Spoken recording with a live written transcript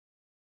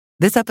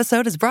This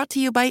episode is brought to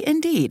you by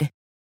Indeed.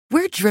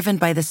 We're driven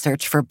by the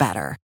search for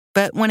better.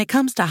 But when it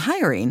comes to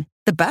hiring,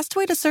 the best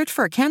way to search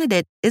for a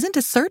candidate isn't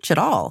to search at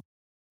all.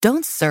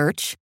 Don't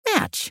search,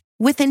 match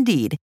with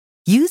Indeed.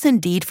 Use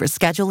Indeed for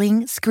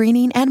scheduling,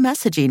 screening, and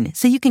messaging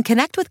so you can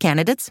connect with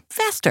candidates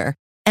faster.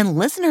 And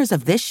listeners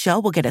of this show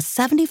will get a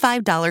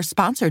 $75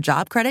 sponsored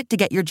job credit to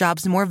get your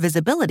jobs more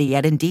visibility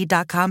at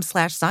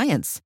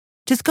Indeed.com/science.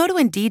 Just go to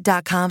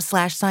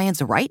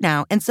Indeed.com/science right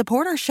now and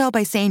support our show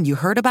by saying you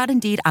heard about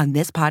Indeed on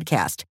this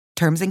podcast.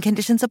 Terms and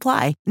conditions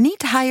apply.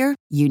 Need to hire?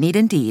 You need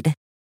Indeed.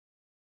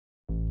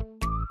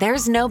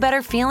 There's no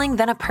better feeling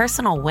than a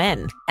personal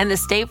win, and the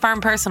State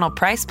Farm Personal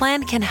Price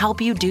Plan can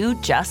help you do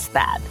just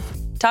that.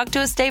 Talk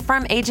to a State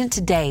Farm agent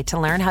today to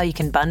learn how you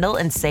can bundle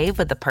and save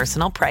with the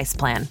Personal Price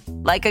Plan.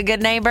 Like a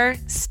good neighbor,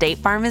 State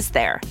Farm is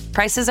there.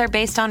 Prices are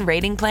based on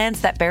rating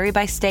plans that vary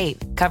by state.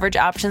 Coverage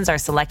options are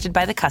selected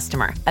by the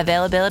customer.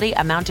 Availability,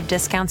 amount of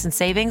discounts and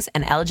savings,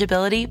 and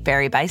eligibility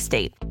vary by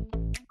state.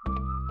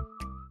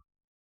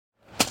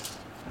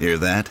 Hear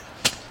that?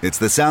 It's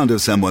the sound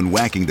of someone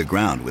whacking the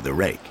ground with a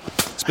rake.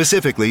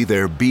 Specifically,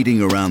 they're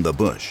beating around the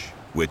bush,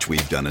 which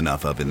we've done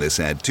enough of in this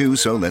ad too,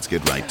 so let's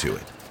get right to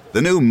it.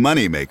 The new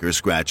Moneymaker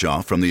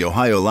scratch-off from the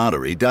Ohio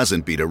Lottery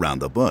doesn't beat around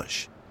the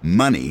bush.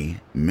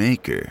 Money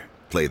Maker.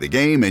 Play the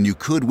game and you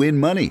could win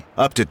money,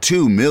 up to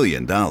 $2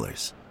 million.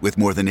 With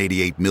more than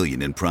 $88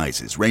 million in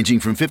prizes, ranging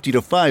from $50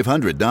 to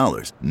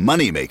 $500,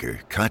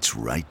 Moneymaker cuts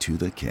right to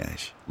the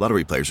cash.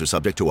 Lottery players are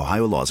subject to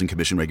Ohio laws and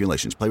commission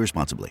regulations. Play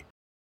responsibly.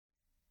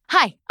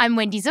 Hi, I'm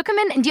Wendy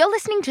Zuckerman, and you're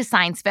listening to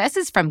Science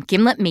Versus from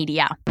Gimlet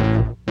Media.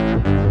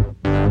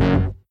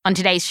 On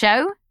today's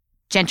show,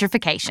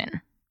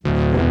 gentrification.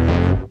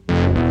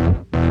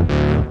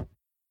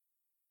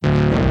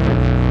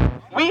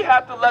 We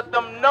have to let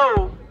them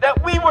know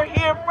that we were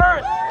here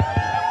first.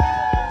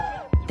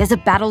 There's a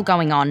battle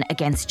going on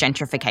against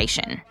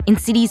gentrification. In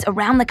cities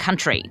around the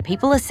country,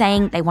 people are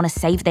saying they want to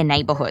save their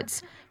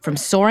neighbourhoods from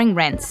soaring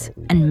rents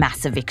and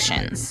mass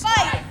evictions.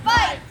 Fight,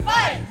 fight,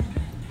 fight!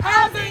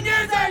 Housing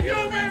is a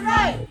human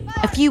right!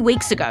 A few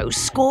weeks ago,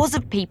 scores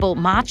of people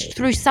marched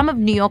through some of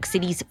New York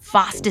City's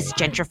fastest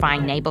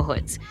gentrifying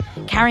neighbourhoods,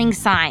 carrying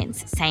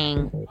signs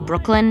saying,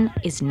 "Brooklyn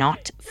is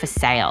not for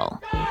sale."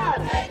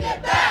 Take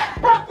it back!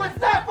 Brooklyn's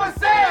not for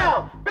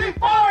sale!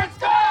 Before it's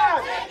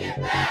gone! Take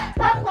it back!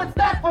 Brooklyn's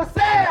not for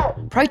sale!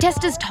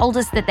 Protesters told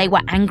us that they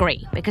were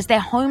angry because their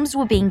homes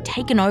were being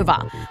taken over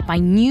by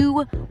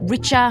new,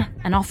 richer,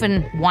 and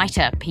often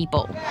whiter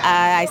people.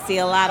 I see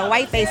a lot of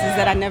white faces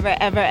that I never,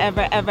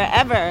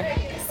 ever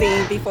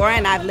seen before,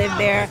 and I've lived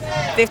there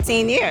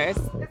 15 years.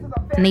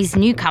 And these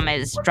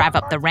newcomers drive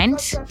up the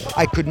rent.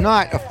 I could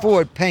not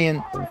afford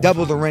paying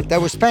double the rent I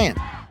was paying,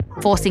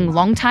 forcing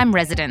longtime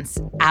residents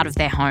out of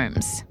their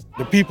homes.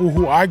 The people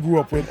who I grew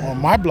up with on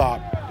my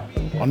block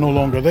are no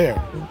longer there.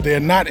 They're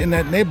not in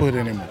that neighborhood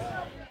anymore.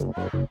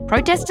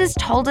 Protesters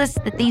told us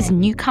that these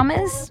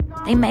newcomers,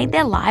 they made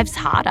their lives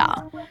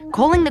harder,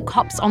 calling the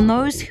cops on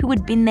those who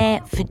had been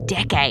there for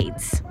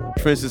decades.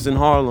 For instance, in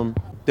Harlem,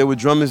 there were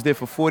drummers there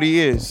for 40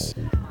 years.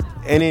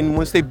 And then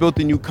once they built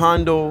the new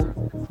condo,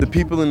 the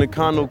people in the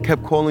condo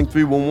kept calling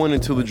 311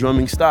 until the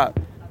drumming stopped.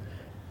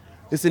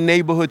 It's a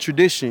neighborhood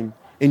tradition,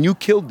 and you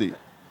killed it.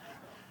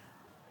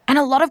 And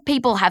a lot of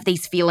people have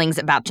these feelings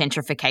about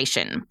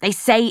gentrification. They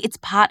say it's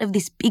part of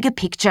this bigger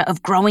picture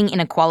of growing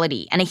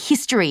inequality and a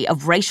history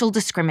of racial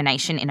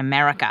discrimination in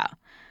America.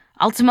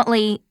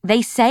 Ultimately,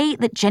 they say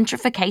that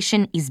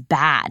gentrification is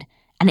bad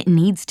and it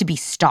needs to be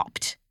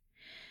stopped.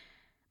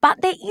 But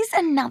there is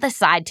another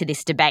side to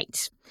this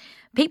debate.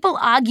 People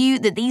argue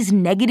that these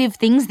negative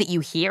things that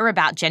you hear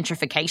about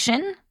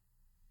gentrification,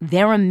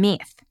 they're a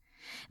myth.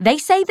 They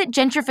say that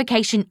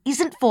gentrification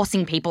isn't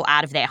forcing people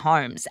out of their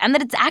homes and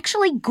that it's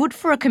actually good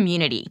for a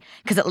community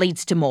because it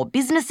leads to more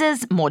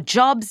businesses, more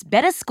jobs,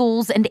 better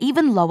schools, and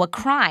even lower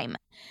crime.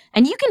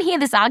 And you can hear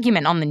this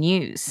argument on the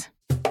news.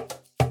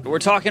 We're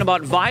talking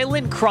about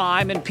violent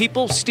crime and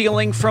people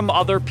stealing from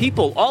other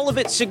people. All of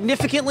it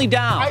significantly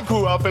down. I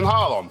grew up in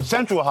Harlem,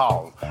 Central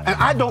Harlem, and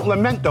I don't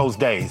lament those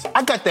days.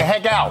 I got the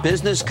heck out.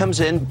 Business comes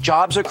in,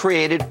 jobs are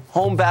created,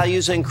 home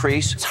values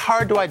increase. It's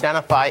hard to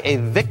identify a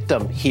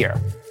victim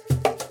here.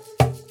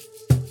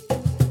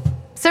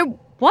 So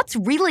what's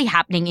really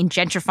happening in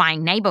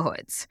gentrifying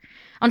neighbourhoods?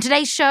 On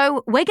today's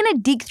show, we're going to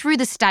dig through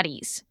the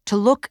studies to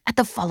look at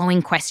the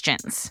following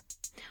questions.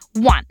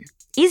 1.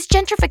 Is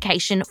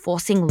gentrification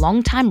forcing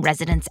long-time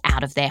residents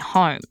out of their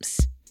homes?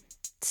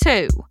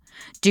 2.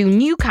 Do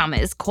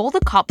newcomers call the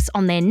cops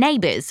on their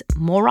neighbours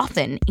more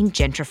often in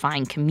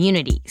gentrifying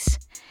communities?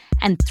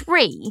 And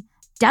 3.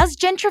 Does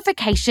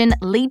gentrification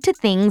lead to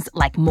things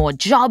like more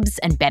jobs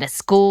and better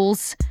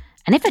schools?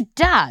 And if it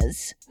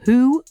does,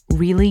 who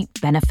really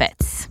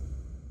benefits?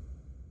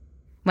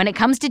 When it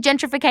comes to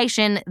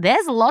gentrification,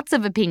 there's lots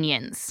of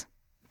opinions.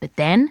 But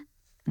then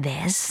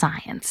there's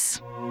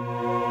science.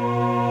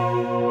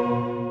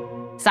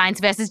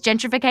 Science versus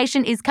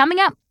gentrification is coming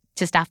up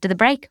just after the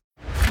break.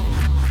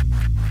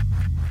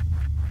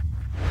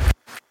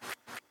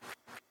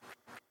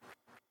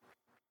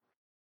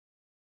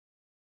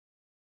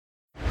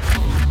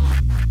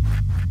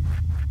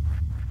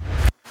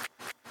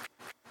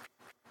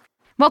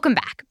 Welcome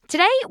back.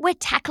 Today, we're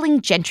tackling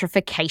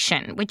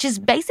gentrification, which is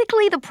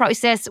basically the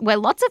process where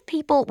lots of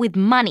people with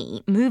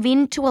money move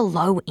into a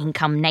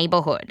low-income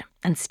neighbourhood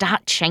and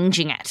start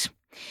changing it.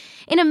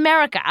 In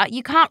America,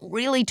 you can't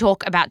really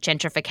talk about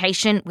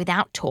gentrification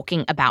without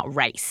talking about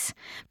race,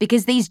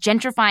 because these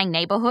gentrifying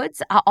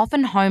neighbourhoods are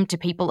often home to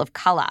people of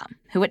colour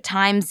who at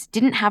times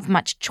didn't have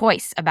much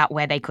choice about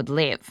where they could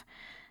live.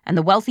 And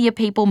the wealthier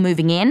people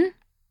moving in,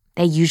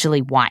 they're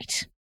usually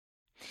white.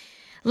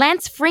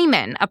 Lance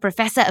Freeman, a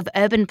professor of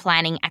urban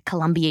planning at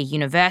Columbia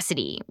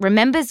University,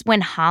 remembers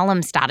when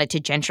Harlem started to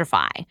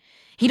gentrify.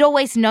 He'd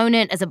always known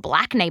it as a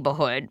black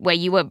neighborhood where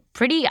you were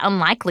pretty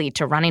unlikely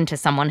to run into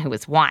someone who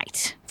was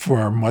white.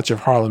 For much of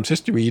Harlem's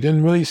history, you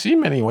didn't really see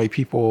many white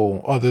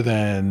people other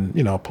than,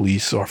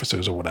 police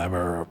officers or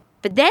whatever.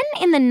 But then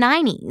in the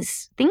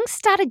 90s, things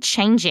started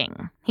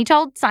changing. He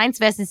told Science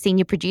Versus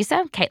senior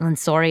producer Caitlin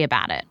Sori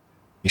about it.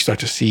 You start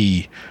to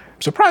see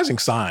surprising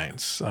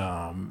signs.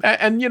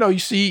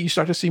 You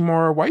start to see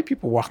more white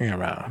people walking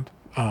around.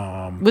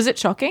 Was it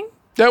shocking?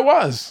 It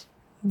was.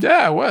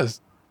 Yeah, it was.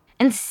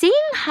 And seeing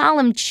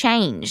Harlem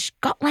change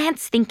got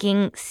Lance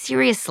thinking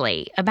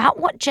seriously about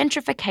what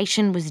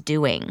gentrification was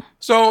doing.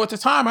 So at the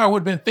time, I would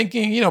have been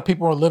thinking,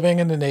 people are living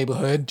in the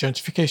neighborhood,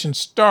 gentrification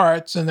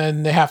starts, and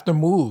then they have to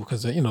move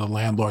because, the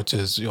landlord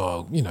says,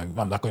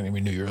 I'm not going to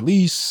renew your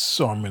lease,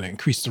 so I'm going to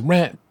increase the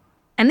rent.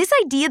 And this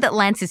idea that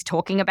Lance is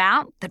talking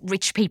about, that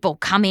rich people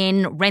come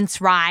in, rents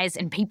rise,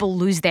 and people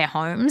lose their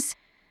homes,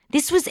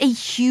 this was a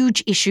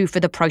huge issue for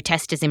the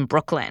protesters in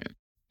Brooklyn.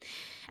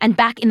 And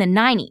back in the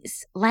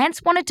 90s,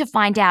 Lance wanted to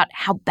find out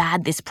how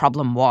bad this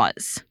problem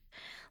was.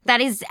 That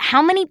is,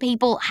 how many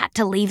people had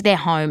to leave their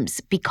homes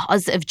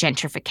because of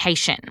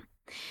gentrification.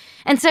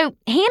 And so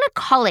he and a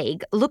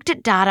colleague looked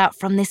at data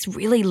from this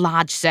really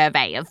large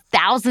survey of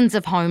thousands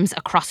of homes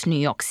across New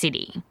York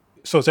City.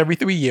 So it's every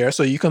 3 years,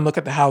 so you can look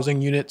at the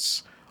housing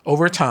units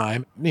over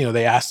time.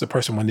 They ask the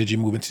person, when did you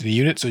move into the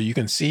unit? So you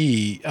can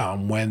see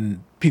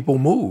when people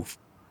move.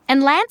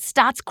 And Lance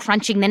starts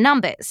crunching the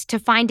numbers to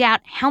find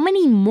out how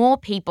many more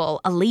people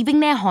are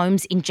leaving their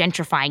homes in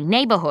gentrifying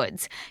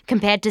neighbourhoods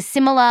compared to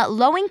similar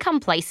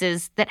low-income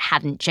places that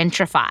hadn't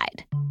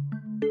gentrified.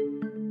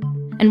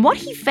 And what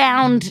he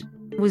found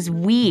was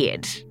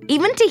weird,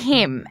 even to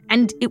him,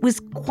 and it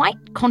was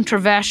quite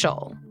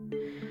controversial.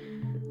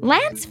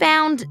 Lance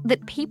found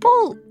that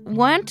people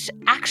weren't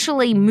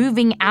actually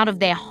moving out of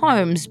their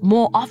homes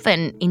more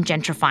often in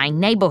gentrifying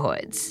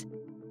neighbourhoods.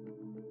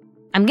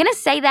 I'm going to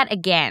say that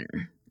again.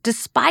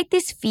 Despite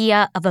this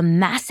fear of a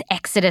mass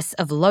exodus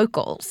of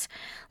locals,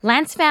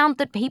 Lance found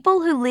that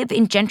people who live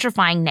in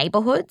gentrifying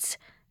neighbourhoods,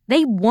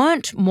 they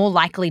weren't more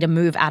likely to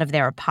move out of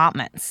their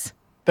apartments.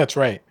 That's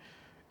right.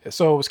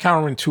 So it was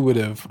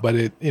counterintuitive, but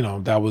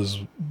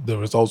the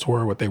results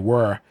were what they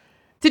were.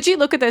 Did you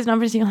look at those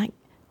numbers and you're like,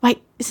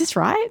 wait, is this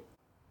right?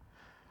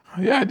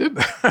 Yeah, I did.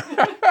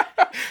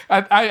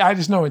 I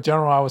just know in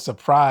general I was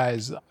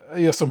surprised.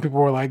 Some people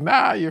were like,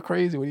 nah, you're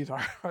crazy. What are you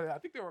talking about? I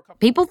think there were a couple.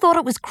 People thought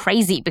it was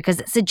crazy because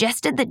it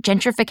suggested that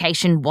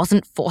gentrification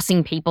wasn't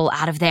forcing people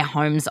out of their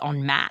homes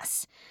en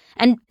masse.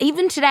 And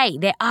even today,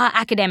 there are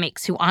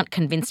academics who aren't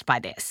convinced by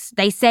this.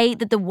 They say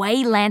that the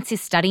way Lance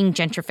is studying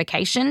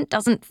gentrification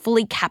doesn't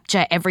fully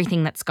capture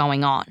everything that's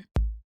going on.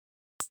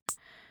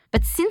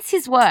 But since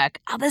his work,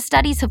 other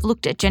studies have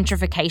looked at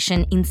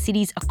gentrification in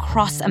cities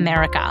across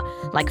America,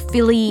 like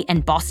Philly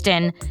and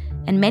Boston,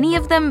 and many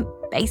of them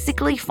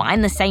basically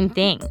find the same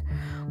thing.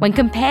 When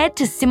compared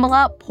to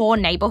similar poor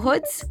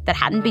neighbourhoods that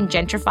hadn't been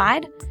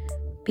gentrified,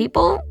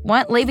 people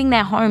weren't leaving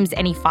their homes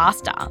any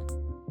faster.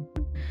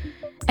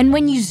 And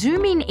when you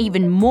zoom in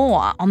even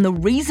more on the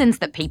reasons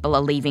that people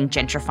are leaving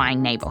gentrifying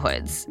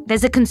neighbourhoods,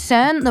 there's a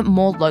concern that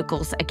more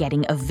locals are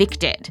getting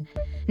evicted.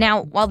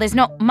 Now, while there's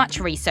not much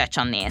research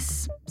on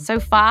this, so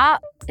far,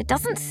 it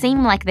doesn't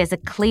seem like there's a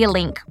clear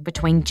link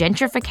between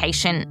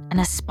gentrification and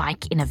a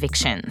spike in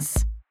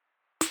evictions.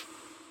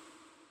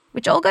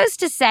 Which all goes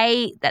to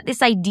say that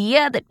this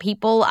idea that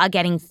people are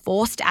getting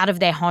forced out of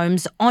their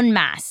homes en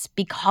masse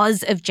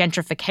because of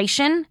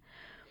gentrification,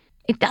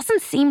 it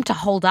doesn't seem to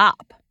hold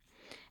up.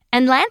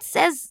 And Lance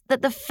says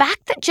that the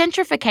fact that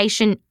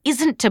gentrification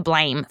isn't to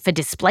blame for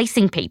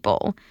displacing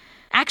people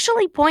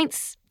actually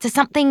points to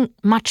something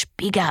much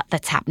bigger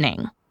that's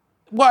happening.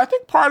 Well, I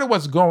think part of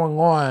what's going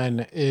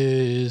on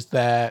is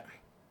that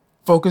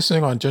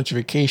focusing on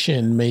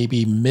gentrification may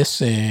be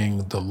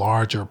missing the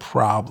larger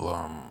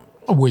problem,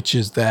 which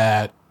is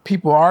that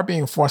people are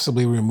being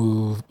forcibly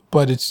removed,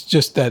 but it's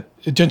just that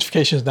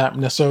gentrification is not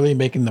necessarily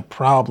making the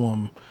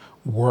problem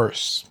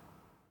worse.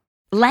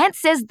 Lance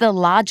says the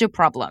larger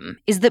problem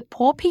is that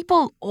poor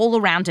people all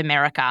around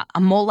America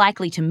are more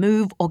likely to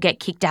move or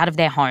get kicked out of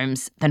their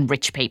homes than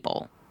rich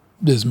people.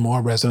 There's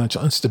more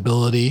residential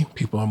instability.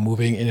 People are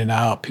moving in and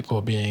out. People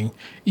are being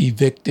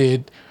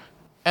evicted.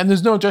 And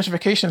there's no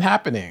gentrification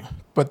happening.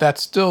 But that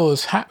still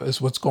is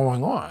what's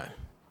going on.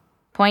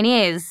 Point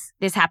is,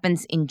 this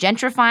happens in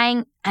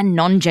gentrifying and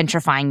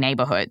non-gentrifying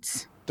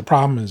neighborhoods. The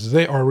problem is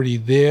they're already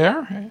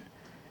there,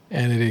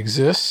 and it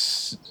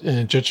exists.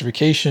 And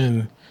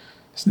gentrification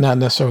it's not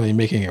necessarily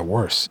making it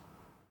worse.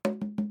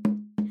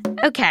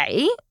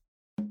 Okay.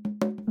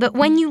 But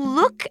when you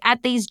look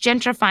at these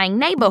gentrifying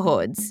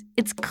neighborhoods,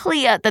 it's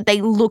clear that they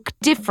look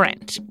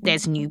different.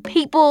 There's new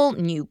people,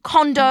 new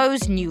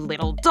condos, new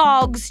little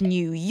dogs,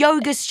 new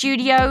yoga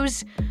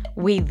studios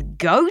with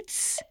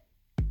goats.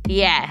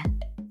 Yeah,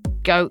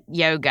 goat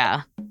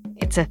yoga.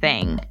 It's a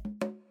thing.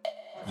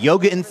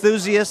 Yoga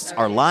enthusiasts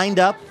are lined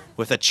up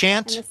with a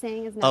chant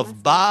of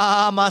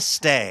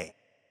Namaste.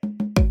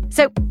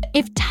 So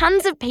if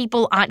tons of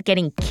people aren't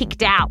getting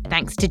kicked out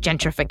thanks to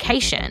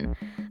gentrification,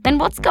 then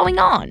what's going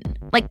on?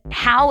 Like,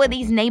 how are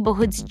these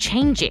neighborhoods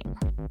changing?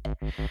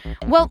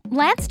 Well,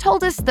 Lance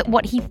told us that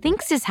what he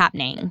thinks is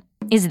happening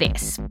is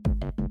this.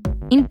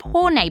 In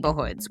poor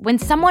neighborhoods, when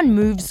someone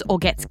moves or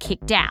gets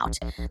kicked out,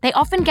 they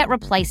often get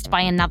replaced by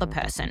another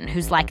person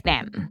who's like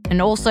them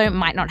and also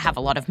might not have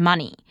a lot of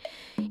money.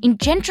 In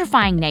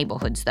gentrifying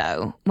neighborhoods,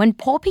 though, when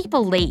poor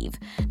people leave,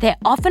 they're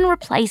often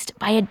replaced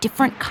by a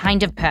different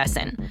kind of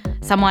person,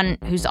 someone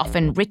who's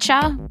often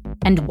richer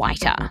and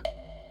whiter.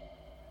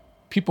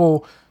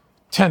 People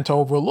tend to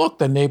overlook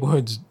that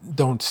neighborhoods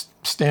don't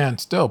stand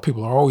still.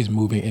 People are always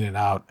moving in and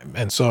out.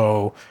 And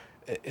so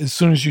as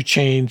soon as you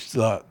change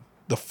the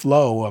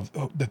flow of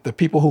the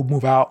people who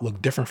move out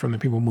look different from the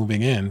people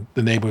moving in,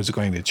 the neighborhoods are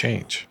going to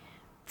change.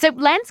 So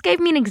Lance gave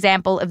me an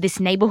example of this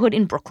neighborhood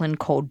in Brooklyn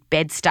called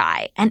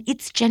Bed-Stuy, and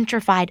it's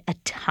gentrified a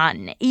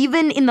ton,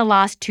 even in the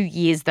last 2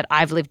 years that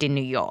I've lived in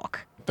New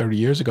York. 30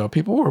 years ago,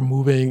 people were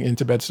moving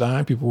into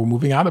Bed-Stuy, people were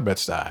moving out of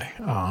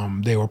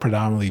Bed-Stuy. They were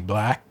predominantly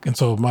black, and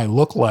so it might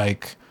look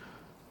like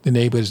the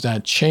neighborhood's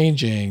not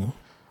changing,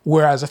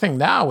 whereas I think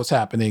now what's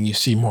happening, you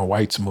see more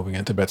whites moving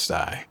into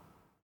Bed-Stuy.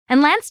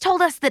 And Lance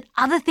told us that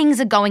other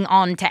things are going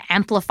on to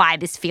amplify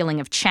this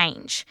feeling of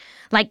change.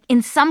 Like,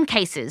 in some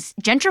cases,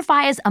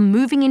 gentrifiers are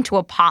moving into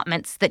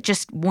apartments that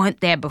just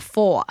weren't there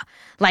before.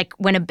 Like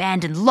when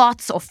abandoned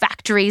lots or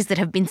factories that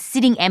have been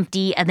sitting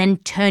empty are then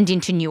turned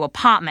into new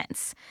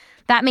apartments.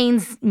 That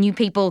means new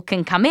people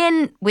can come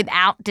in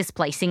without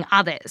displacing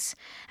others.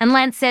 And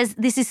Lance says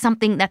this is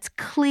something that's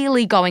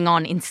clearly going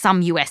on in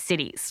some US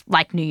cities,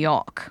 like New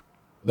York.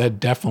 That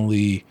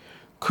definitely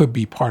could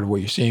be part of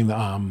what you're seeing.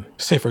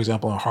 Say, for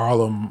example, in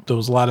Harlem, there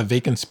was a lot of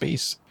vacant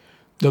space.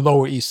 The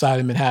Lower East Side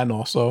of Manhattan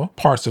also,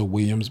 parts of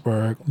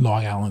Williamsburg,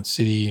 Long Island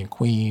City, and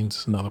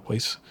Queens, another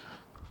place.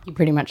 You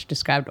pretty much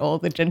described all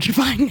the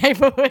gentrifying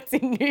neighborhoods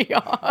in New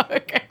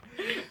York.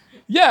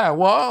 Yeah,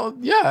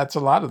 it's a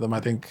lot of them, I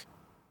think.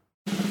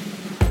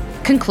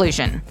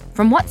 Conclusion.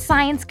 From what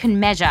science can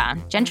measure,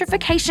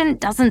 gentrification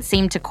doesn't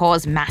seem to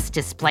cause mass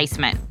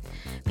displacement.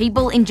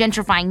 People in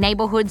gentrifying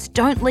neighbourhoods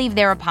don't leave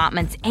their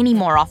apartments any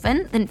more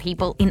often than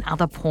people in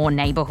other poor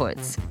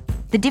neighbourhoods.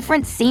 The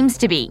difference seems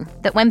to be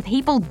that when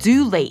people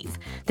do leave,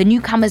 the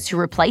newcomers who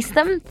replace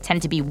them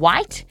tend to be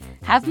white,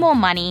 have more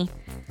money,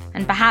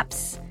 and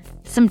perhaps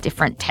some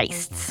different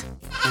tastes.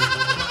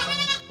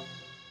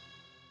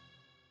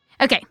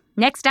 Okay,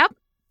 next up,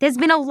 there's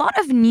been a lot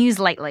of news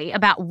lately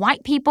about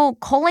white people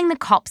calling the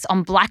cops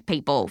on black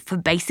people for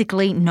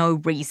basically no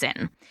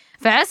reason.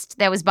 First,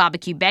 there was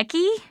Barbecue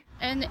Becky.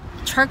 And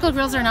charcoal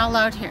grills are not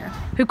allowed here.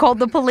 Who called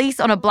the police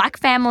on a black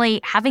family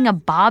having a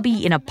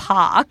Barbie in a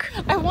park.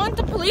 I want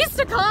the police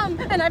to come,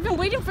 and I've been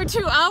waiting for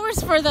 2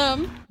 hours for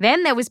them.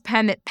 Then there was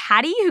Permit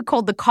Patty, who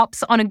called the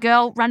cops on a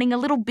girl running a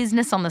little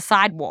business on the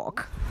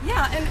sidewalk.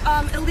 Yeah,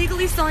 and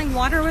illegally selling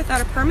water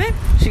without a permit.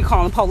 She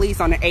calling the police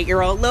on an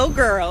 8-year-old little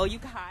girl. You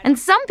guys. And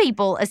some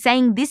people are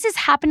saying this is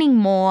happening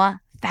more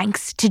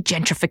thanks to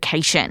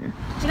gentrification.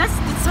 That's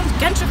some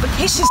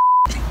gentrification.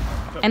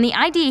 And the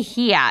idea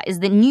here is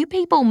that new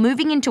people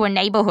moving into a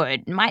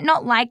neighbourhood might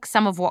not like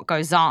some of what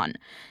goes on.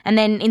 And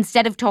then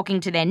instead of talking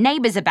to their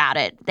neighbours about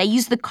it, they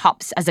use the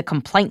cops as a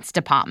complaints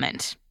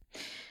department.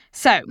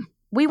 So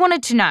we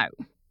wanted to know,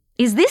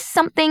 is this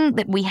something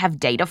that we have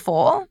data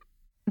for?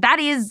 That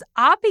is,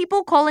 are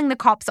people calling the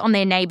cops on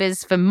their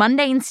neighbours for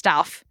mundane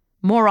stuff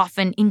more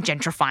often in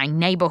gentrifying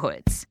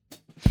neighbourhoods?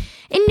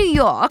 In New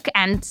York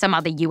and some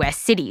other US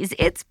cities,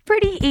 it's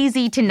pretty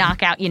easy to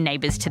knock out your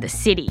neighbours to the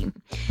city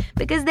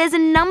because there's a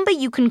number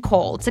you can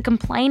call to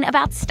complain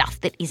about stuff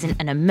that isn't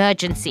an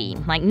emergency,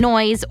 like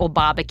noise or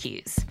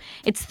barbecues.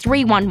 It's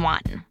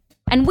 311.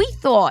 And we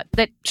thought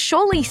that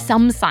surely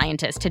some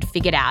scientist had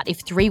figured out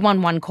if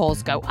 311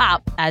 calls go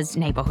up as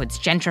neighbourhoods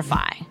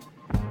gentrify.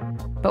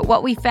 But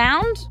what we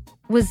found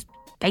was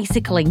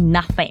basically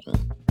nothing.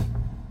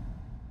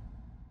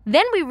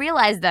 Then we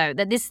realised, though,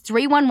 that this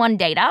 311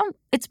 data,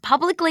 it's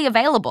publicly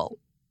available.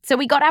 So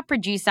we got our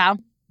producer,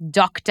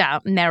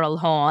 Dr. Meryl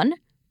Horn,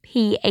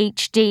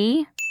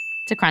 PhD,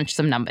 to crunch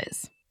some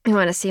numbers. You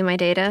want to see my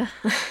data?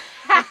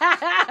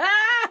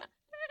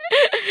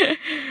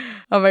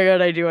 Oh my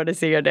God, I do want to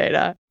see your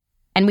data.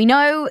 And we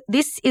know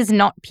this is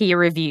not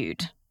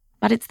peer-reviewed,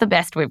 but it's the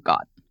best we've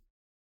got.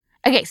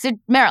 Okay, so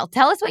Meryl,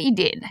 tell us what you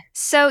did.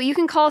 So you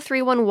can call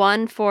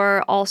 311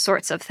 for all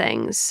sorts of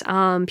things.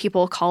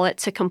 People call it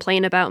to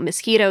complain about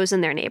mosquitoes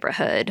in their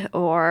neighborhood,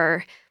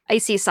 or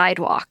icy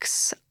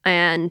sidewalks.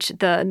 And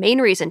the main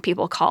reason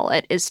people call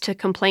it is to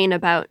complain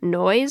about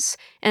noise,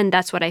 and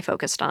that's what I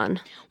focused on.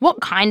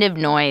 What kind of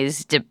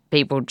noise do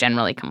people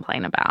generally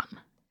complain about?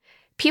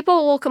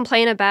 People will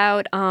complain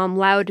about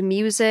loud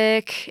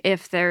music,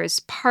 if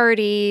there's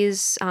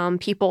parties,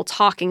 people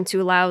talking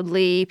too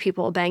loudly,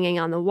 people banging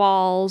on the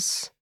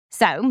walls.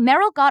 So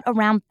Merrill got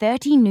around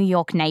 30 New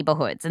York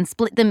neighborhoods and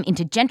split them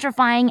into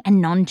gentrifying and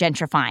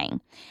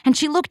non-gentrifying. And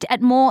she looked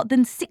at more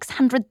than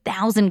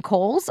 600,000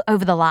 calls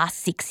over the last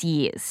 6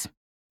 years.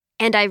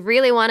 And I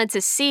really wanted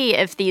to see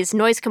if these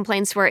noise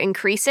complaints were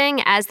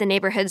increasing as the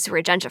neighborhoods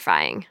were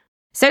gentrifying.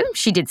 So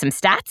she did some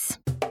stats.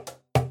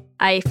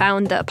 I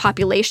found the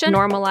population,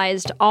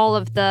 normalized all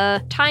of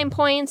the time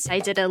points. I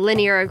did a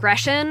linear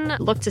regression,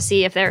 looked to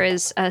see if there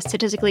is a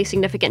statistically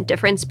significant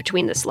difference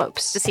between the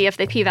slopes, to see if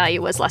the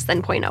p-value was less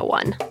than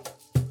 0.01.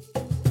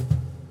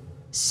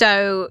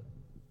 So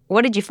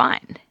what did you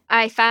find?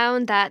 I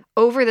found that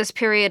over this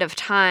period of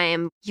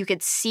time, you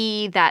could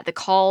see that the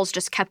calls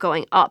just kept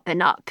going up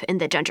and up in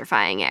the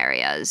gentrifying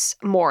areas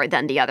more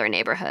than the other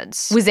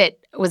neighborhoods. Was it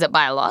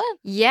by a lot?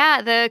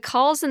 Yeah, the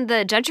calls in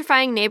the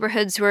gentrifying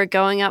neighborhoods were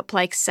going up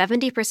like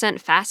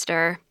 70%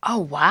 faster. Oh,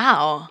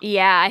 wow.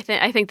 Yeah,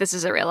 I think this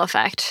is a real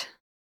effect.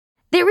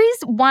 There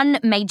is one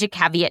major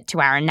caveat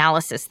to our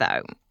analysis,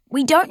 though.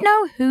 We don't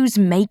know who's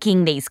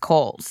making these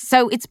calls,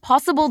 so it's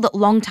possible that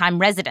long-time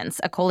residents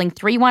are calling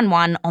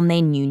 311 on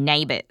their new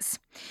neighbours.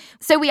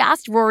 So we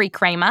asked Rory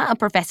Kramer, a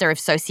professor of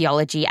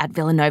sociology at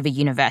Villanova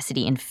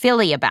University in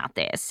Philly, about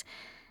this.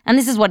 And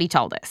this is what he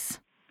told us.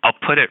 I'll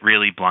put it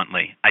really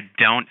bluntly. I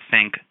don't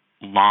think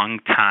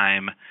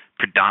long-time,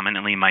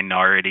 predominantly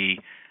minority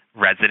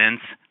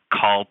residents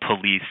call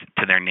police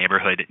to their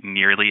neighborhood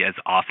nearly as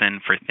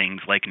often for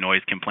things like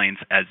noise complaints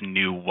as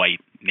new white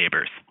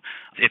neighbors.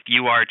 If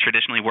you are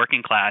traditionally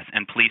working class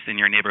and police in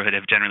your neighborhood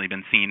have generally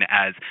been seen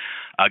as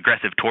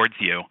aggressive towards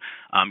you,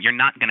 you're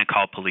not going to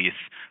call police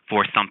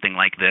for something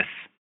like this.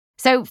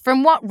 So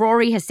from what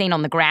Rory has seen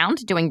on the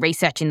ground doing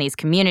research in these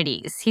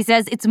communities, he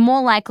says it's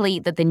more likely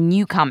that the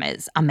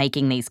newcomers are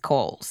making these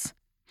calls.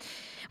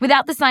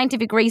 Without the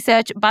scientific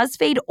research,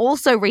 BuzzFeed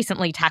also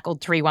recently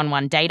tackled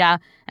 311 data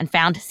and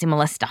found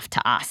similar stuff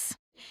to us.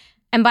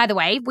 And by the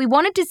way, we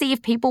wanted to see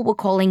if people were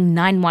calling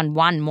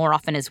 911 more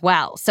often as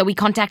well, so we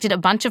contacted a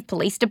bunch of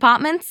police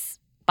departments,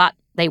 but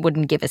they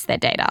wouldn't give us their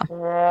data.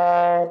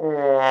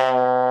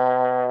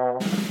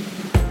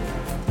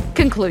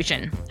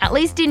 Conclusion. At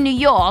least in New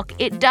York,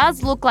 it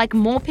does look like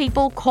more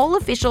people call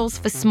officials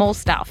for small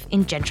stuff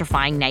in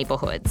gentrifying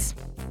neighbourhoods.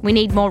 We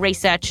need more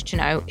research to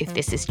know if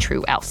this is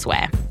true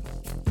elsewhere.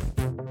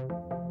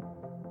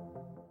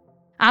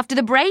 After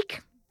the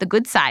break, the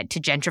good side to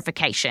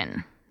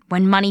gentrification.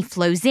 When money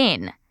flows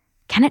in,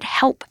 can it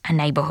help a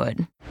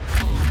neighbourhood?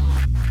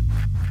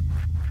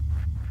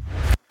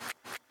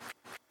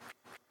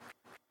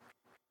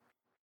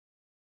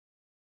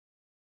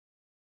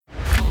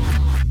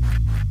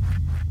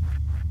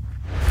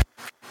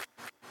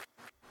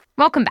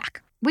 Welcome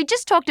back. We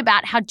just talked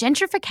about how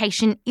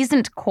gentrification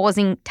isn't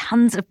causing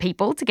tons of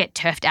people to get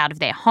turfed out of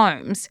their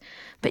homes,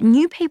 but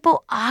new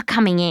people are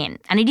coming in,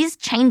 and it is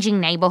changing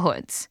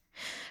neighbourhoods.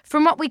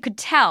 From what we could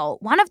tell,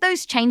 one of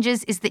those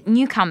changes is that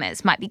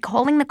newcomers might be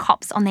calling the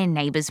cops on their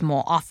neighbours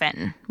more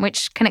often,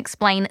 which can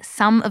explain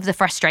some of the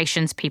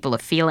frustrations people are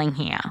feeling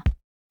here.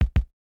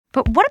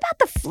 But what about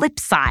the flip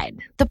side,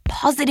 the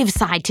positive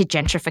side to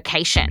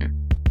gentrification?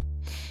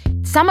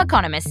 Some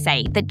economists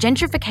say that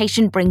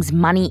gentrification brings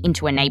money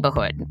into a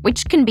neighbourhood,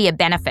 which can be a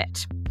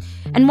benefit.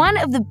 And one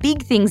of the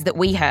big things that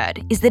we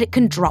heard is that it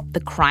can drop the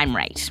crime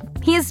rate.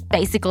 Here's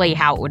basically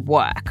how it would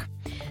work.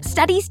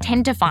 Studies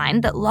tend to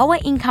find that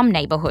lower-income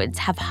neighbourhoods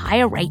have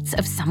higher rates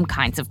of some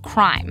kinds of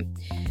crime.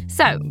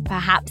 So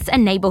perhaps a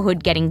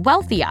neighbourhood getting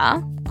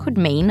wealthier could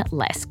mean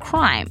less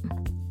crime.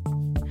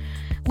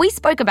 We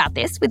spoke about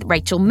this with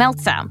Rachel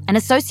Meltzer, an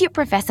associate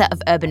professor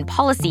of urban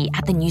policy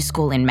at the New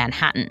School in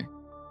Manhattan.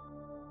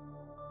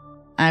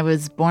 I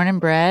was born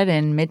and bred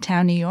in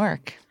Midtown, New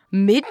York.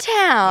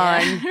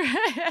 Midtown?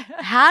 Yeah.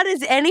 How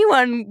does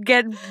anyone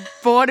get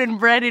born and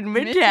bred in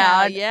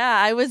Midtown? Yeah,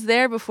 I was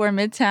there before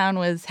Midtown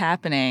was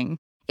happening.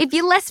 If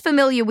you're less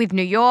familiar with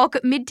New York,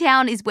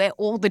 Midtown is where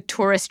all the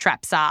tourist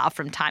traps are,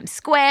 from Times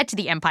Square to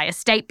the Empire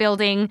State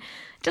Building.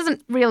 It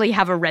doesn't really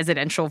have a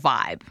residential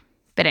vibe.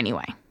 But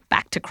anyway,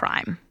 back to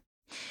crime.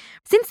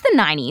 Since the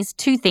 90s,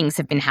 two things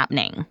have been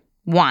happening.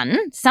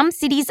 One, some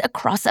cities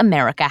across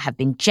America have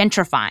been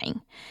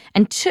gentrifying.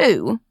 And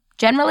two,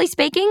 generally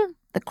speaking,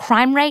 the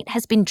crime rate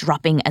has been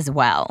dropping as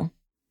well.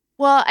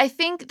 Well, I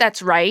think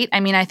that's right. I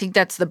mean, I think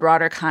that's the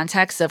broader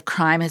context of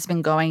crime has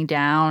been going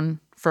down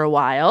for a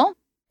while.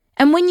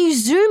 And when you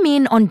zoom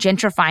in on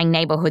gentrifying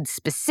neighbourhoods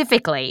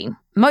specifically,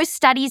 most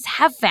studies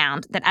have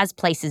found that as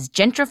places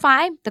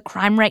gentrify, the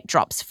crime rate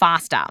drops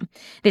faster.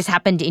 This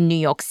happened in New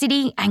York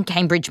City and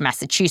Cambridge,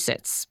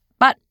 Massachusetts.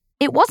 But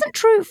it wasn't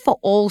true for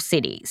all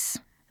cities.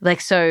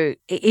 So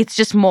it's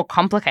just more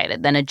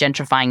complicated than a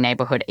gentrifying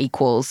neighbourhood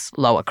equals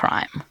lower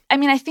crime. I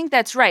mean, I think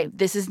that's right.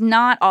 This is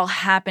not all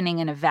happening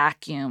in a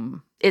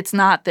vacuum. It's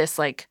not this,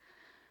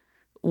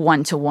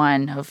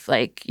 one-to-one of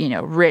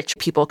rich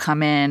people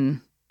come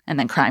in and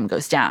then crime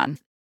goes down.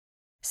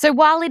 So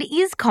while it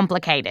is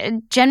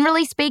complicated,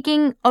 generally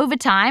speaking, over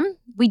time,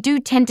 we do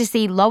tend to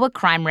see lower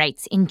crime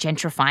rates in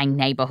gentrifying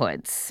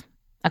neighbourhoods.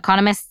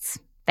 Economists,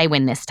 they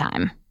win this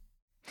time.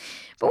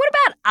 But what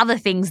about other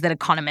things that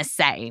economists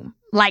say?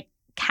 Like,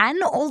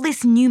 can all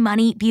this new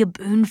money be a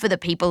boon for the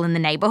people in the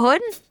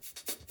neighbourhood?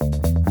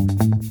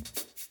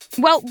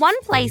 Well, one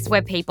place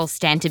where people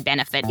stand to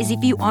benefit is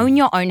if you own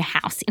your own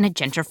house in a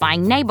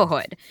gentrifying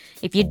neighbourhood.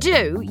 If you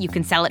do, you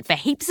can sell it for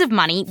heaps of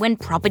money when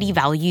property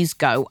values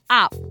go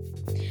up.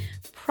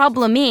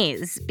 Problem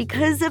is,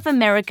 because of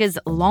America's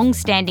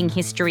long-standing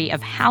history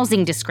of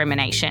housing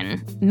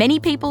discrimination, many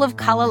people of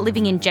colour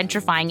living in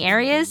gentrifying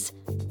areas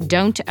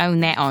don't own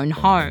their own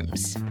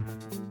homes.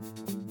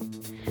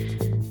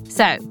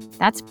 So,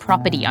 that's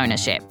property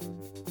ownership.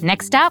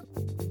 Next up,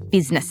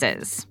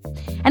 businesses.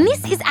 And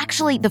this is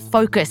actually the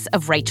focus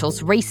of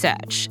Rachel's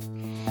research.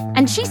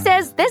 And she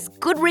says there's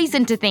good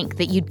reason to think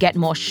that you'd get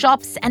more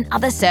shops and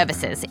other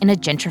services in a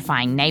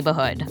gentrifying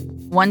neighbourhood.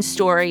 One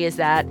story is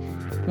that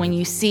when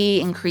you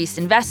see increased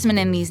investment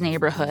in these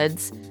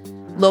neighborhoods,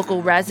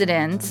 local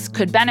residents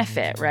could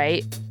benefit,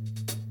 right?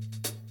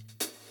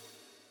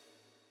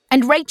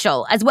 And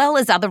Rachel, as well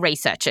as other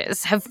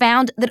researchers, have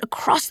found that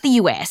across the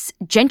US,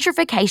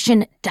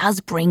 gentrification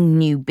does bring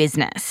new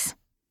business.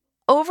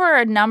 Over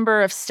a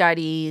number of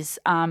studies,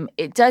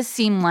 it does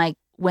seem like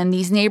when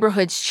these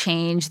neighborhoods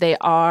change, they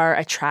are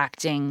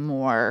attracting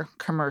more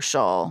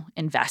commercial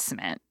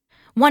investment.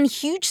 One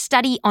huge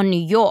study on New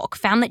York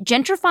found that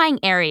gentrifying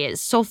areas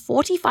saw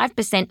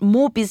 45%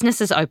 more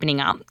businesses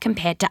opening up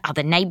compared to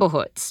other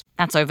neighbourhoods.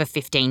 That's over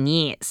 15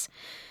 years.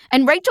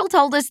 And Rachel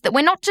told us that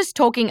we're not just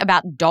talking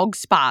about dog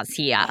spas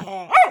here.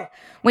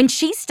 When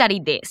she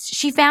studied this,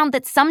 she found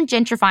that some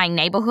gentrifying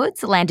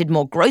neighbourhoods landed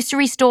more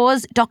grocery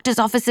stores, doctors'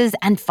 offices,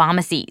 and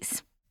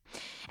pharmacies.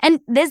 And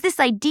there's this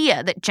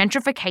idea that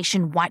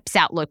gentrification wipes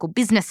out local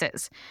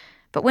businesses.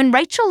 But when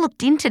Rachel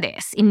looked into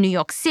this in New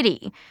York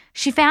City,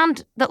 she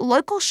found that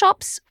local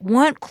shops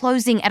weren't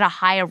closing at a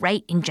higher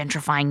rate in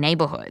gentrifying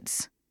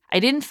neighborhoods. I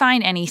didn't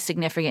find any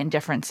significant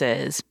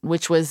differences,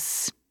 which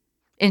was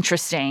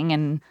interesting,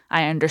 and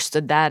I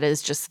understood that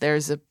as just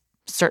there's a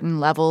certain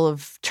level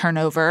of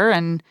turnover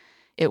and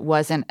it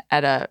wasn't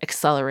at an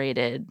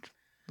accelerated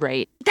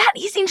rate. That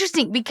is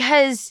interesting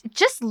because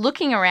just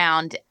looking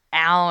around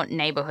our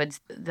neighborhoods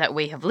that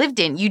we have lived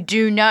in, you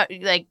do know,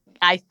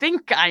 I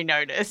think I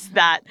noticed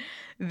that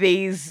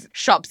these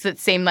shops that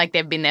seem like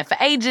they've been there for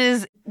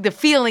ages, the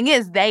feeling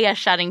is they are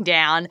shutting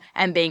down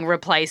and being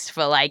replaced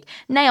for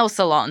nail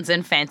salons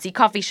and fancy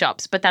coffee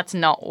shops, but that's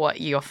not what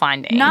you're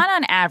finding. Not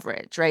on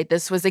average, right?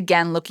 This was,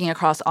 again, looking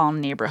across all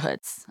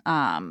neighborhoods.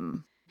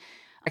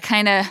 I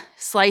kind of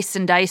sliced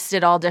and diced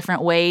it all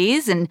different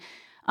ways, and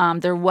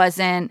there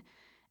wasn't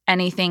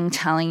anything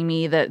telling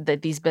me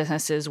that these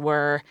businesses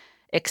were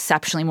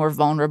exceptionally more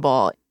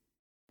vulnerable.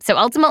 So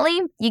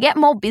ultimately, you get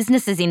more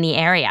businesses in the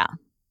area.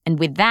 And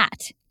with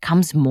that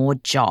comes more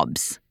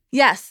jobs.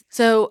 Yes.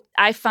 So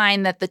I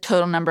find that the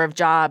total number of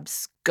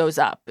jobs goes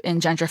up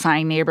in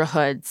gentrifying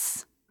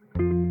neighborhoods.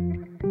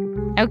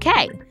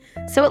 Okay.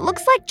 So it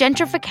looks like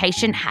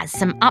gentrification has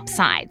some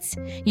upsides.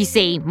 You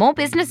see more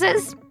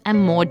businesses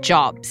and more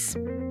jobs.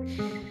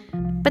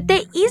 But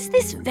there is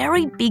this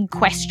very big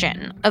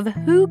question of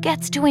who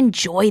gets to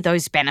enjoy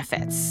those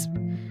benefits.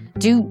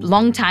 Do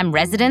long-time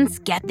residents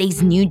get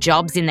these new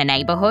jobs in the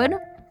neighbourhood?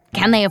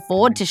 Can they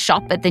afford to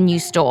shop at the new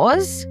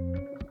stores?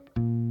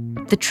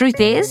 The truth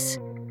is,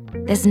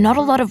 there's not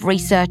a lot of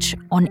research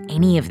on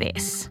any of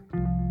this.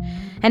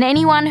 And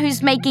anyone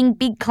who's making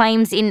big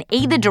claims in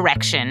either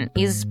direction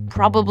is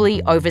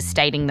probably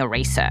overstating the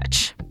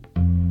research.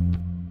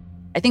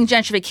 I think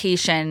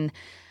gentrification,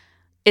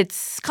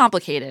 it's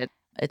complicated.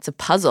 It's a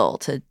puzzle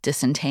to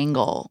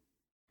disentangle.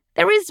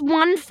 There is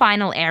one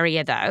final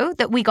area, though,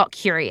 that we got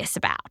curious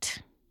about.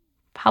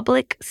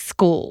 Public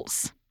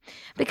schools.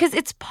 Because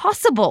it's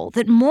possible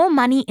that more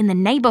money in the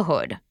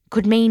neighbourhood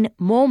could mean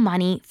more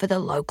money for the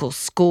local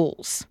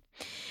schools.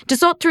 To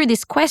sort through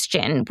this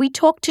question, we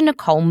talked to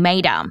Nicole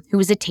Mader, who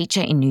was a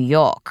teacher in New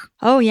York.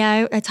 Oh,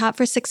 yeah. I taught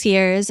for 6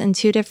 years in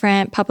 2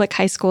 different public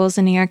high schools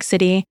in New York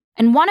City.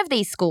 And one of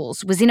these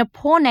schools was in a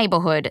poor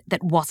neighbourhood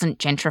that wasn't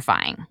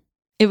gentrifying.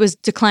 It was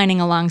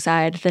declining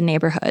alongside the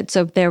neighborhood,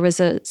 so there was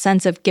a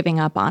sense of giving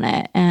up on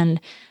it.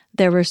 And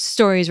there were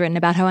stories written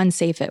about how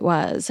unsafe it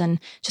was and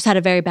just had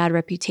a very bad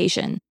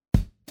reputation.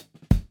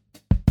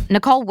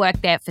 Nicole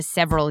worked there for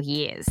several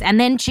years, and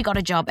then she got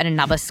a job at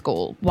another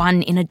school,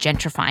 one in a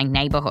gentrifying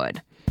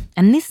neighbourhood.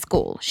 And this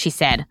school, she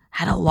said,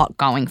 had a lot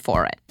going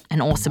for it.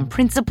 An awesome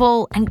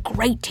principal and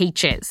great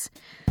teachers.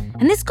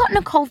 And this got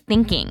Nicole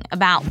thinking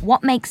about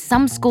what makes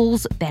some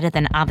schools better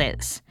than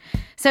others.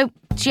 So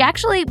she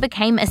actually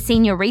became a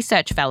senior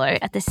research fellow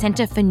at the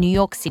Center for New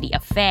York City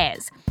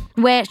Affairs,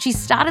 where she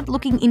started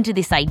looking into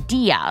this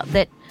idea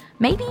that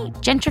maybe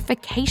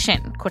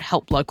gentrification could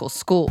help local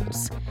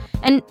schools.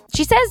 And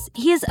she says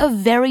here's a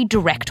very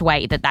direct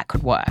way that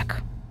could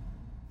work.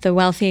 The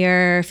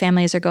wealthier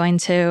families are going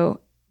to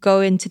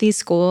go into these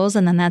schools,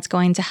 and then that's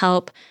going to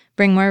help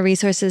bring more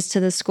resources to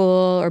the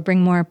school or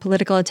bring more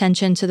political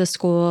attention to the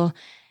school.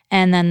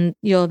 And then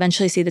you'll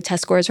eventually see the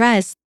test scores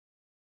rise.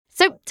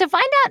 So to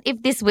find out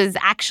if this was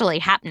actually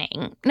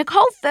happening,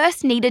 Nicole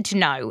first needed to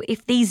know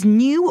if these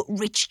new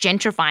rich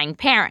gentrifying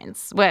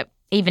parents were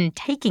even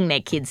taking their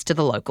kids to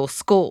the local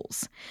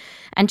schools.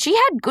 And she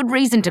had good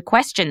reason to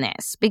question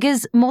this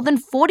because more than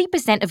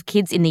 40% of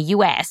kids in the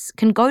US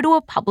can go to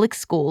a public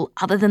school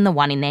other than the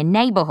one in their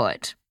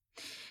neighborhood.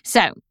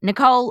 So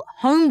Nicole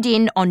homed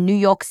in on New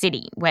York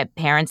City, where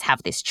parents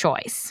have this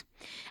choice.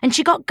 And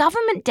she got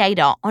government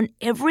data on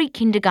every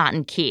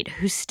kindergarten kid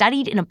who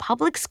studied in a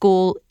public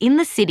school in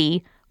the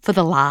city for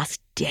the last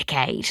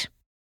decade.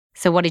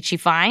 So what did she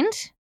find?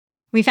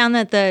 We found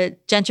that the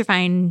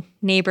gentrifying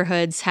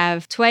neighborhoods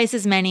have twice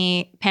as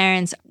many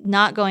parents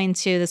not going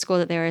to the school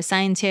that they were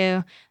assigned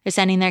to. They're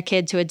sending their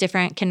kid to a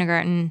different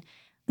kindergarten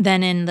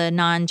than in the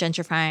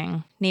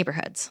non-gentrifying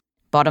neighborhoods.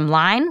 Bottom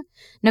line,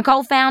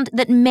 Nicole found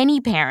that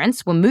many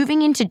parents were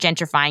moving into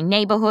gentrifying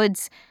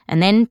neighborhoods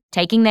and then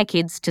taking their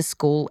kids to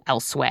school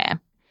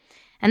elsewhere.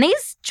 And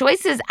these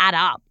choices add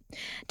up.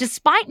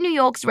 Despite New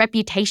York's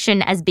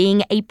reputation as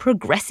being a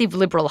progressive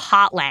liberal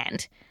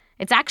heartland,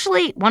 it's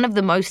actually one of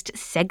the most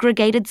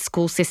segregated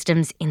school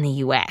systems in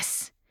the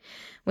US,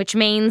 which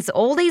means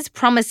all these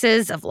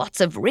promises of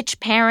lots of rich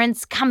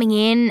parents coming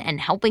in and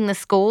helping the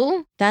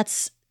school,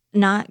 that's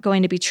not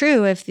going to be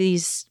true if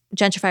these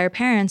gentrifier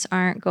parents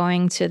aren't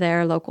going to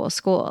their local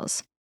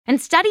schools.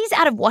 And studies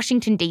out of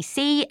Washington,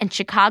 D.C. and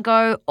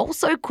Chicago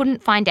also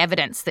couldn't find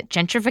evidence that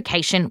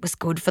gentrification was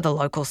good for the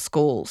local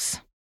schools.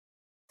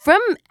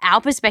 From our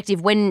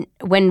perspective, when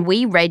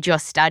we read your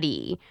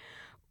study,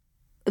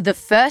 the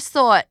first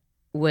thought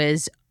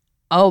was,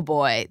 oh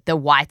boy, the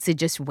whites are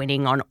just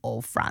winning on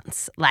all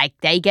fronts. Like,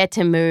 they get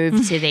to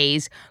move to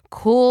these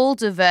cool,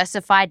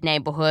 diversified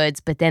neighborhoods,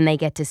 but then they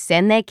get to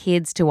send their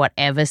kids to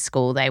whatever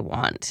school they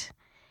want.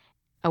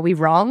 Are we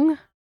wrong?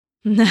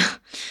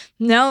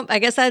 No, I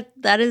guess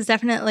that is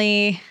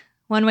definitely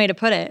one way to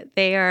put it.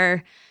 They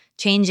are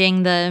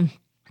changing the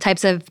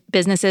types of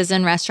businesses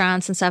and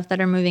restaurants and stuff that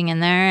are moving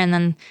in there, and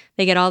then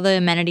they get all the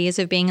amenities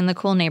of being in the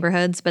cool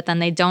neighborhoods, but then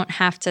they don't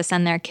have to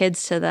send their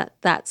kids to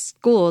that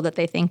school that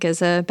they think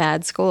is a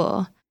bad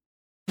school.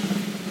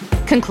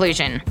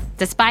 Conclusion.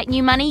 Despite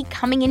new money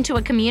coming into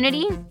a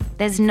community,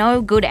 there's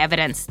no good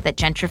evidence that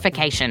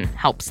gentrification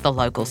helps the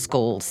local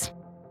schools.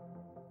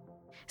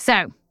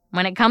 So,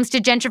 when it comes to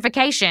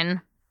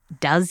gentrification,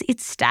 does it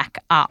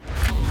stack up?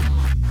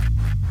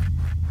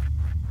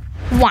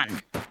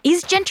 1.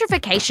 Is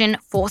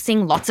gentrification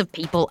forcing lots of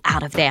people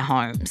out of their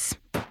homes?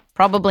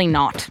 Probably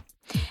not.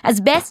 As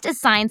best as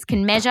science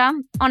can measure,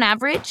 on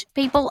average,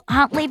 people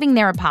aren't leaving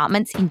their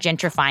apartments in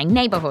gentrifying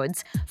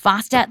neighbourhoods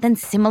faster than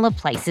similar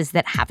places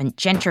that haven't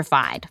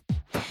gentrified.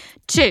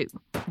 2.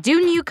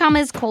 Do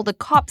newcomers call the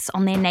cops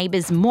on their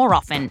neighbours more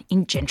often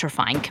in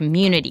gentrifying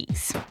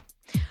communities?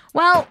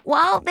 Well,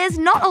 while there's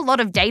not a lot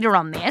of data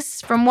on this,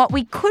 from what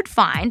we could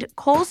find,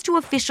 calls to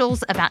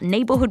officials about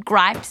neighbourhood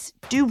gripes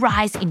do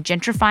rise in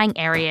gentrifying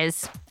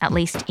areas, at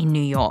least in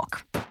New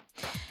York.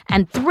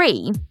 And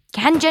 3,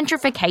 can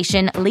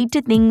gentrification lead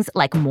to things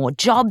like more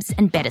jobs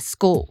and better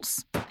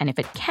schools? And if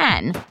it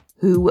can,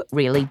 who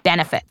really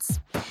benefits?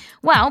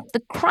 Well, the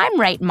crime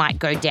rate might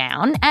go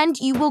down and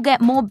you will get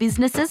more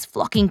businesses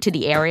flocking to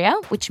the area,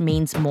 which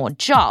means more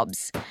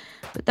jobs.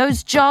 But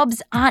those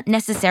jobs aren't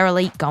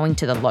necessarily going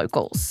to the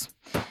locals.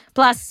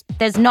 Plus,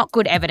 there's not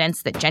good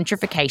evidence that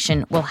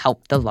gentrification will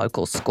help the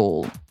local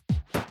school.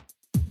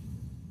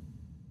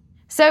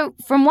 So,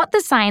 from what the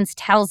science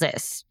tells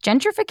us,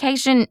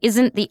 gentrification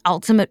isn't the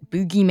ultimate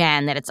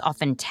boogeyman that it's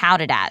often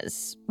touted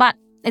as, but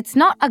it's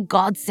not a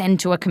godsend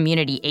to a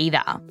community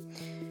either.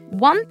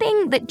 One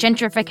thing that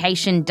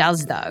gentrification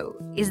does, though,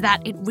 is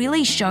that it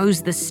really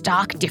shows the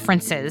stark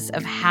differences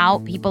of how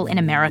people in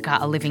America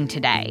are living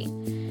today.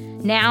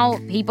 Now,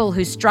 people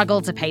who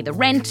struggle to pay the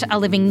rent are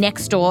living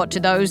next door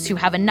to those who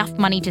have enough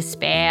money to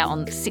spare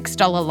on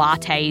 $6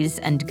 lattes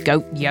and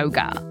goat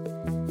yoga.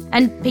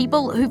 And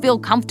people who feel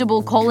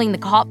comfortable calling the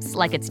cops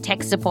like it's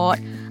tech support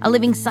are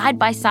living side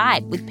by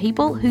side with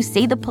people who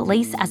see the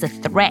police as a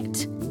threat.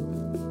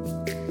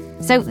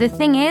 So the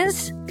thing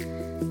is,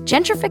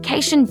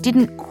 gentrification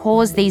didn't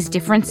cause these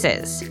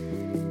differences,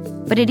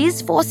 but it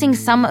is forcing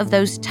some of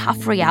those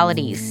tough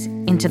realities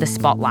into the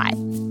spotlight.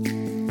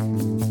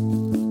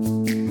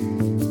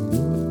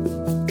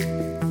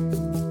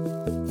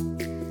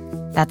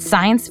 That's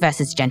Science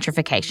versus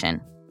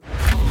Gentrification.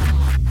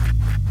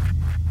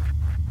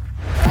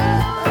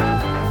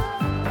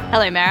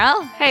 Hello,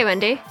 Meryl. Hey,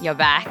 Wendy. You're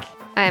back.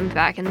 I'm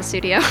back in the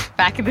studio.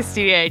 Back in the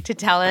studio to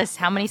tell us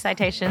how many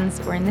citations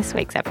were in this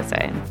week's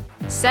episode.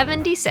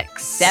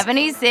 76.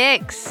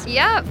 76.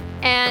 Yep.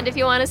 And if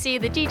you want to see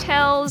the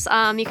details,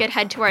 you could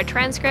head to our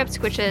transcript,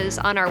 which is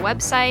on our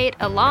website,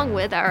 along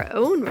with our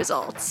own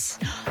results.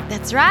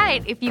 That's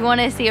right. If you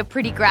want to see a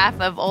pretty graph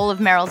of all of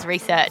Meryl's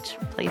research,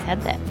 please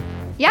head there.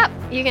 Yep.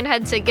 You can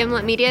head to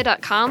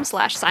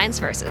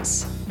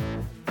gimletmedia.com/scienceversus.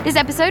 This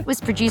episode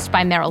was produced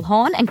by Meryl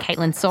Horn and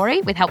Caitlin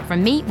Sori with help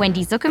from me,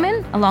 Wendy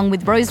Zuckerman, along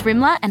with Rose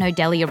Rimler and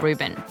Odelia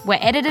Rubin. We're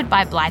edited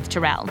by Blythe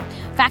Terrell.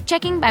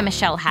 Fact-checking by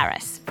Michelle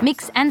Harris.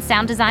 Mix and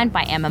sound design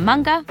by Emma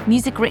Munger.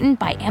 Music written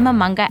by Emma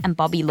Munger and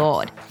Bobby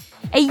Lord.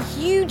 A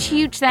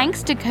huge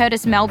thanks to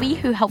Curtis Melby,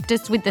 who helped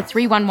us with the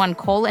 311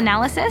 call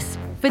analysis.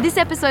 For this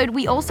episode,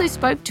 we also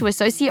spoke to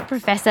Associate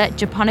Professor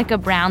Japonica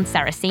Brown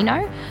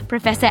Saraceno,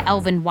 Professor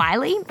Elvin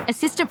Wiley,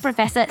 Assistant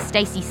Professor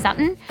Stacey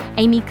Sutton,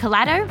 Amy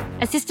Collado,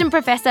 Assistant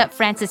Professor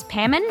Francis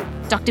Pearman,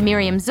 Dr.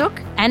 Miriam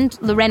Zook,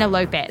 and Lorena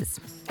Lopez.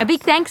 A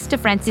big thanks to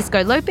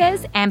Francisco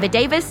Lopez, Amber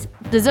Davis,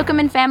 the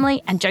Zuckerman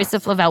family, and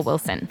Joseph Lavelle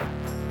Wilson.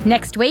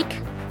 Next week,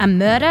 a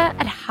murder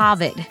at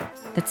Harvard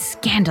that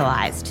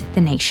scandalized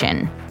the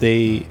nation.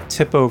 They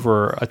tip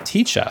over a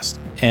tea chest,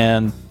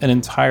 and an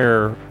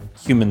entire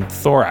human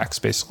thorax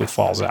basically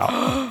falls out.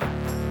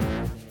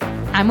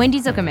 I'm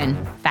Wendy Zuckerman.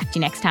 Back to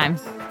you next time.